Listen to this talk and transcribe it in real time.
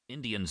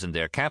Indians and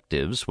their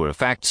captives were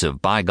facts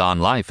of bygone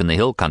life in the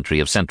hill country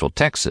of central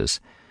Texas,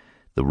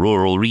 the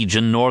rural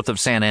region north of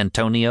San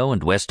Antonio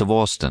and west of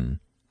Austin.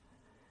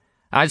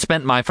 I'd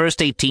spent my first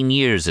 18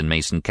 years in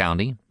Mason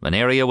County, an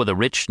area with a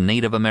rich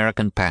Native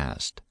American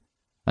past.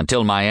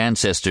 Until my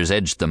ancestors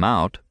edged them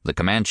out, the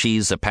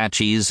Comanches,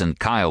 Apaches, and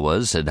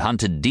Kiowas had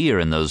hunted deer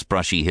in those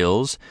brushy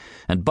hills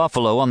and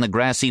buffalo on the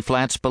grassy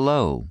flats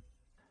below.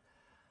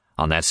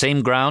 On that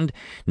same ground,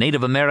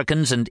 Native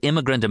Americans and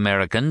immigrant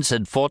Americans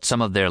had fought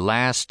some of their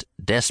last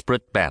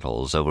desperate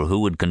battles over who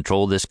would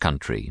control this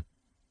country.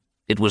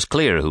 It was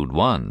clear who'd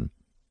won.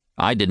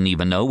 I didn't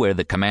even know where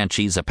the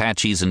Comanches,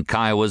 Apaches, and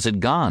Kiowas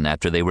had gone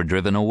after they were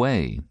driven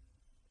away.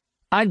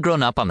 I'd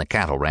grown up on the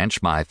cattle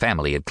ranch my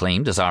family had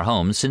claimed as our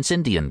home since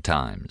Indian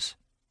times.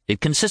 It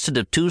consisted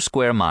of 2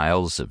 square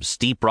miles of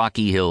steep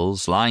rocky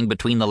hills lying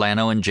between the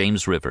Llano and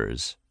James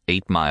Rivers,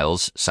 8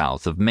 miles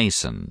south of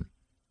Mason.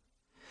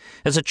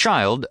 As a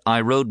child, I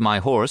rode my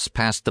horse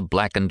past the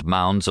blackened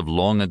mounds of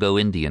long-ago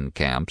Indian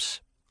camps,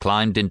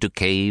 climbed into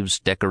caves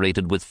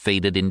decorated with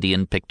faded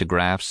Indian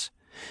pictographs,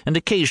 and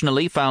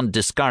occasionally found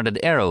discarded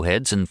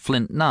arrowheads and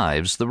flint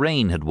knives the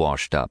rain had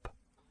washed up.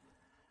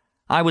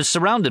 I was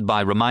surrounded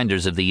by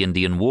reminders of the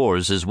Indian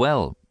Wars as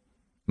well.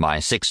 My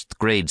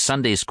 6th-grade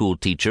Sunday school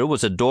teacher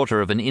was a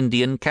daughter of an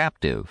Indian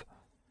captive.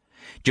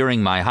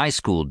 During my high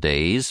school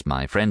days,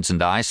 my friends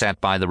and I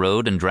sat by the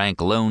road and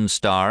drank Lone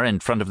Star in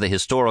front of the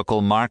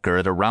historical marker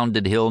at a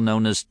rounded hill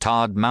known as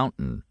Todd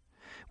Mountain,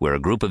 where a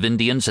group of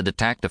Indians had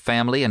attacked a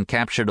family and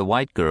captured a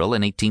white girl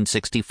in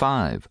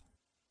 1865.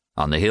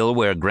 On the hill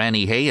where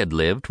Granny Hay had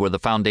lived were the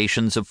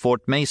foundations of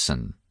Fort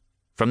Mason.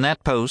 From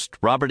that post,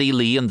 Robert E.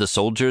 Lee and the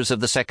soldiers of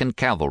the 2nd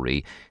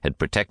Cavalry had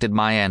protected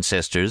my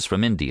ancestors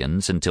from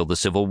Indians until the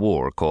Civil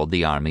War called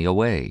the Army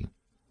away.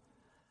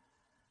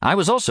 I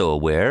was also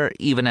aware,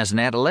 even as an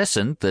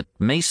adolescent, that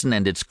Mason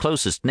and its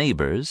closest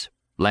neighbors,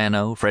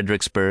 Llano,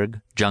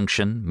 Fredericksburg,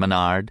 Junction,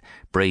 Menard,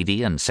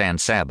 Brady, and San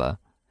Saba,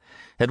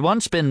 had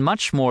once been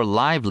much more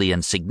lively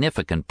and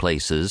significant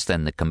places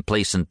than the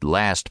complacent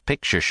last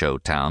picture show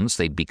towns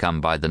they'd become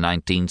by the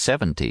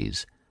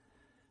 1970s.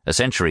 A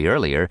century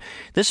earlier,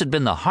 this had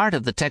been the heart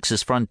of the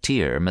Texas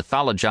frontier,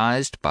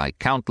 mythologized by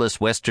countless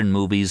Western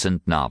movies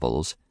and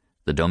novels,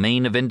 the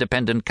domain of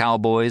independent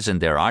cowboys and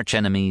their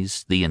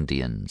archenemies, the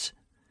Indians.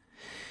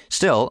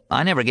 Still,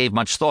 I never gave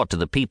much thought to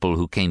the people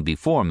who came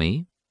before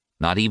me,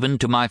 not even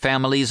to my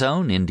family's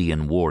own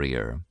Indian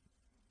warrior.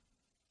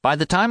 By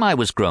the time I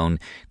was grown,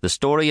 the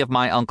story of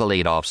my Uncle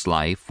Adolph's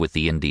life with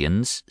the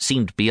Indians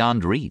seemed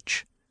beyond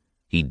reach.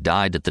 He'd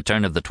died at the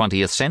turn of the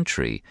 20th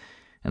century,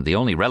 and the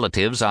only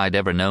relatives I'd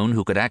ever known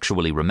who could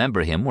actually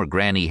remember him were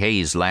Granny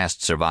Hay's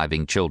last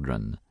surviving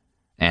children.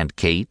 Aunt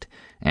Kate,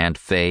 Aunt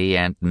Fay,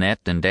 Aunt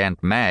Nett, and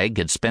Aunt Mag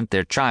had spent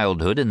their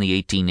childhood in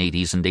the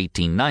 1880s and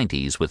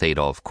 1890s with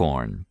Adolph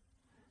Korn.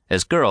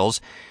 As girls,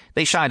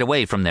 they shied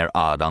away from their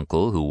odd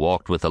uncle who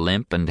walked with a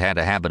limp and had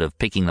a habit of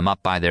picking them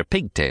up by their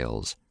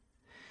pigtails.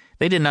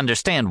 They didn't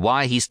understand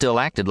why he still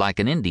acted like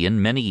an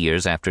Indian many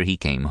years after he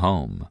came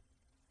home.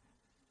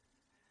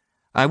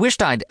 I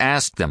wished I'd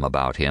asked them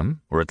about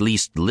him, or at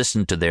least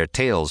listened to their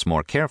tales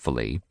more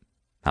carefully.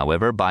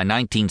 However, by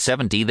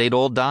 1970 they'd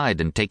all died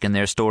and taken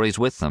their stories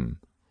with them.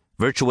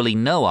 Virtually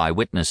no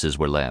eyewitnesses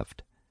were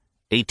left.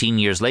 18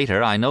 years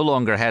later, I no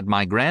longer had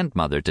my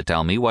grandmother to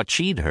tell me what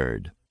she'd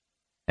heard.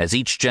 As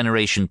each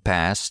generation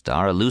passed,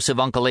 our elusive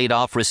Uncle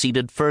Adolph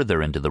receded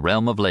further into the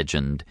realm of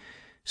legend,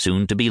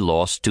 soon to be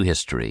lost to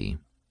history.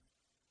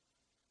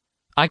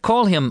 I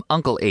call him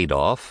Uncle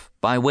Adolph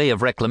by way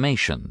of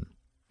reclamation.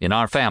 In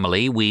our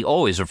family, we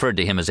always referred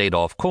to him as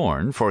Adolph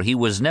Korn, for he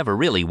was never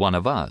really one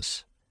of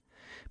us.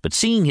 But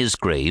seeing his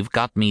grave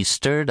got me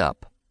stirred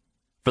up.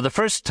 For the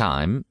first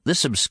time,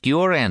 this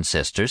obscure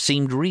ancestor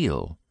seemed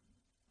real.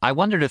 I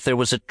wondered if there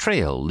was a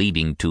trail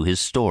leading to his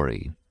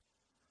story.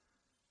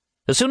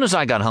 As soon as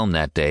I got home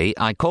that day,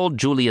 I called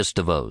Julius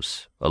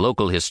DeVos, a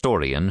local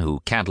historian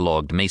who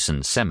catalogued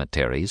Mason's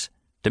cemeteries,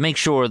 to make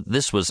sure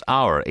this was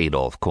our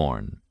Adolph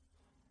Korn.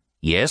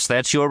 "Yes,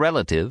 that's your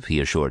relative,"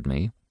 he assured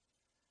me.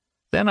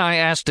 Then I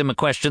asked him a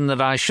question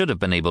that I should have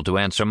been able to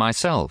answer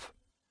myself.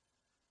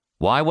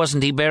 Why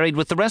wasn't he buried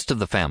with the rest of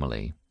the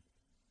family?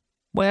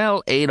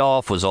 "Well,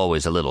 Adolph was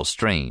always a little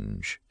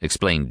strange,"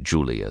 explained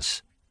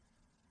Julius.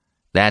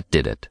 That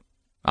did it.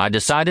 I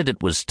decided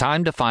it was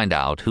time to find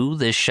out who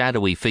this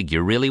shadowy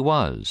figure really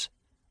was,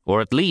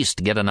 or at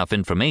least get enough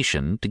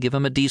information to give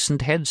him a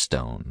decent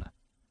headstone.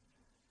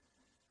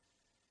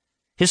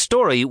 His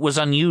story was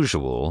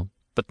unusual,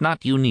 but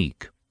not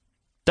unique.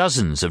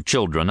 Dozens of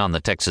children on the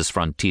Texas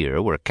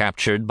frontier were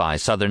captured by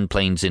Southern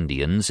Plains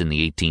Indians in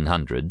the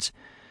 1800s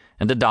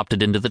and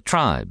adopted into the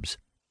tribes.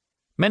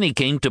 Many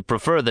came to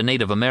prefer the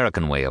Native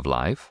American way of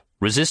life,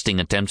 resisting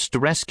attempts to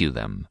rescue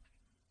them.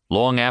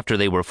 Long after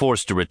they were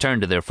forced to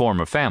return to their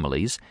former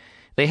families,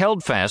 they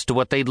held fast to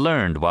what they'd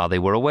learned while they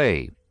were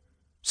away.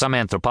 Some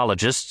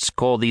anthropologists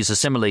call these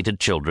assimilated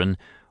children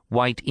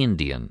white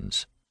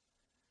Indians.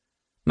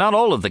 Not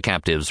all of the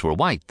captives were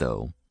white,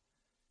 though.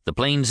 The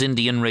Plains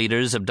Indian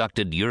raiders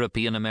abducted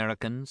European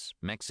Americans,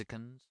 Mexicans,